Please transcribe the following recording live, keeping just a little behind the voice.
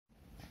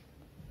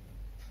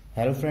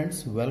Hello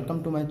friends,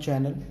 welcome to my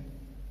channel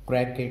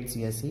Crack Gate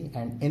CSE,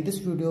 and in this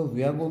video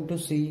we are going to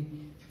see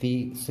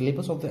the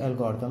syllabus of the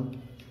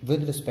algorithm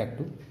with respect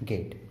to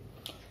gate.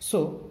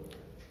 So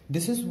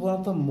this is one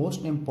of the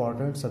most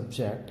important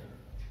subject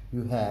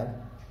you have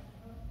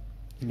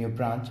in your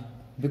branch,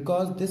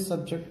 because this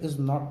subject is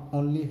not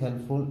only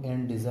helpful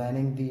in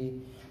designing the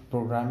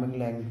programming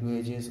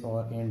languages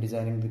or in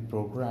designing the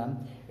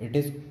program, it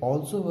is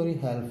also very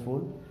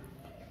helpful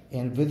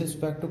and with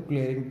respect to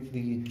clearing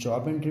the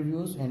job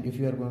interviews. And if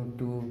you are going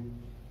to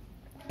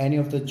any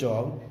of the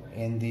job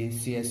in the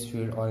CS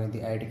field or in the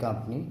IT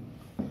company,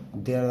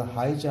 there are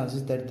high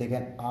chances that they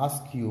can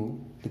ask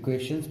you the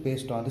questions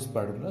based on this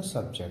particular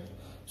subject.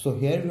 So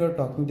here we are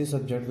talking the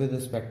subject with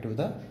respect to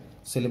the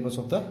syllabus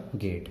of the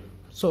gate.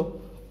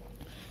 So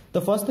the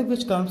first thing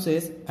which comes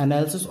is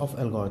analysis of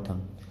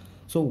algorithm.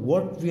 So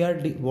what we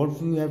have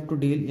to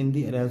deal in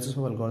the analysis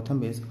of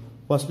algorithm is,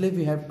 firstly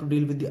we have to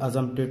deal with the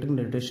asymptotic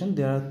notation.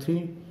 There are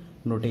three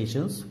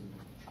notations.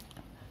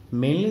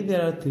 Mainly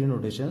there are three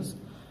notations.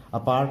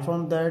 Apart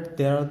from that,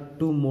 there are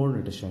two more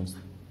notations.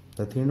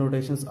 The three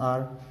notations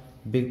are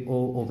big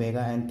O,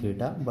 omega and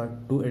theta,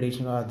 but two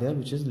additions are there,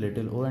 which is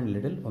little o and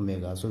little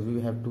omega. So we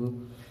have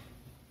to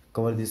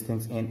cover these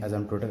things in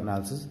asymptotic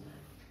analysis.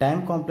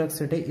 Time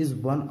complexity is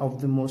one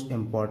of the most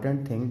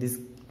important thing. This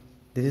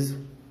is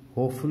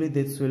hopefully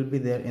this will be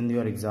there in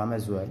your exam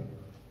as well.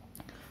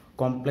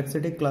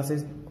 Complexity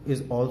classes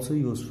is also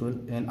useful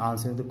in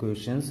answering the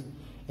questions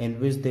in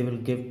which they will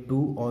give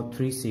 2 or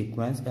 3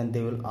 sequence and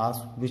they will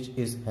ask which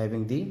is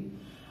having the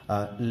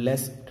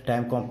less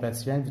time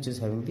complexity and which is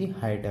having the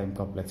high time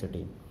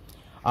complexity.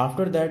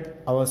 After that,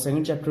 our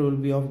second chapter will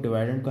be of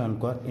divide and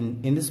conquer.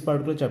 In this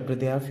particular chapter,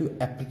 there are a few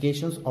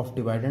applications of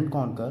divide and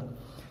conquer.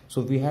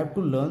 So we have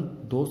to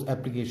learn those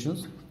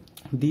applications.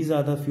 These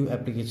are the few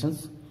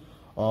applications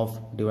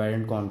of divide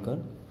and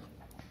conquer.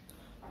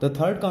 The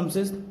third comes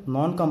is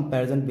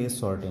non-comparison based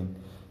sorting.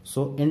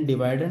 So in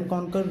divide and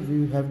conquer,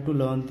 we have to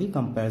learn the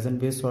comparison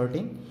based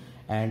sorting,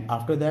 and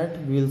after that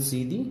we will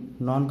see the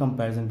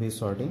non-comparison based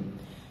sorting.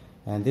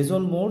 And there's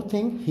one more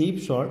thing,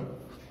 heap sort.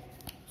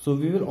 So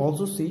we will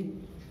also see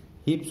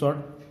heap sort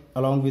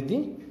along with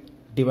the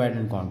divide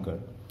and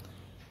conquer.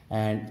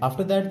 And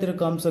after that there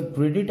comes a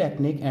greedy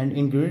technique, and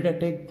in greedy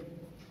technique,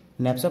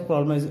 knapsack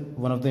problem is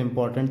one of the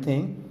important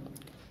thing.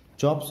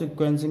 Job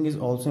sequencing is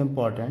also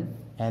important,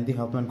 and the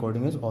Huffman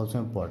coding is also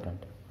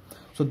important.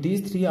 So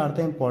these three are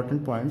the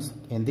important points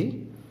in the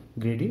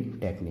greedy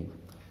technique.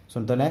 So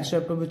the next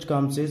chapter which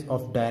comes is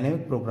of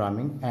dynamic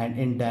programming, and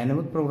in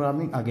dynamic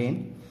programming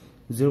again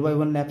 0 by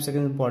 1 knapsack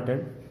is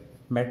important,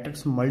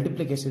 matrix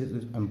multiplication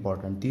is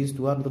important. These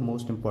two are the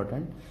most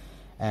important,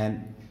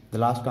 and the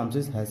last comes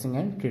is hashing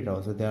and tree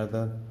traversal. So there are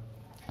the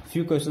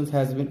few questions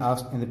has been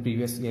asked in the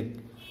previous year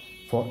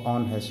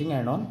on hashing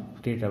and on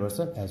tree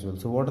traversal as well.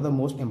 So what are the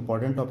most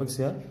important topics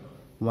here?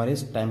 One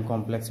is time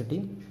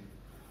complexity,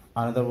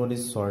 another one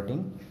is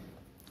sorting,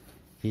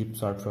 heap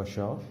sort for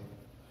sure,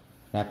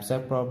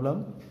 knapsack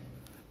problem,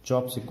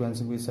 job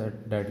sequencing with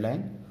set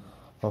deadline,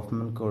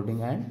 Huffman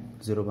coding,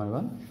 and 0 by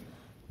 1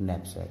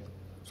 knapsack.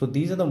 So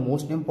these are the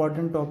most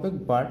important topic,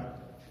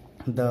 but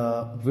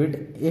the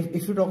weight,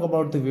 if you talk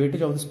about the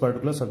weightage of this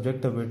particular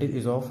subject, the weightage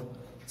is of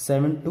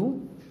 7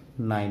 to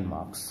 9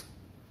 marks.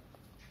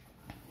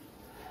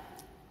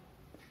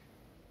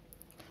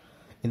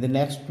 In the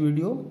next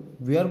video,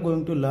 we are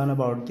going to learn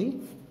about the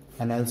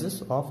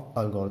analysis of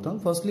algorithm.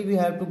 Firstly, we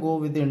have to go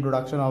with the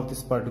introduction of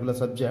this particular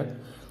subject,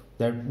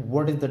 that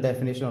what is the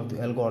definition of the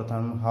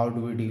algorithm, how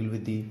do we deal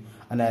with the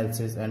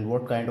analysis, and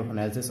what kind of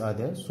analysis are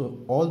there. So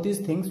all these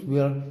things we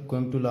are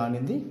going to learn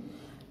in the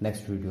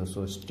next video.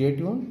 So stay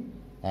tuned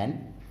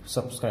and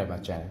subscribe my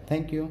channel.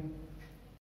 Thank you.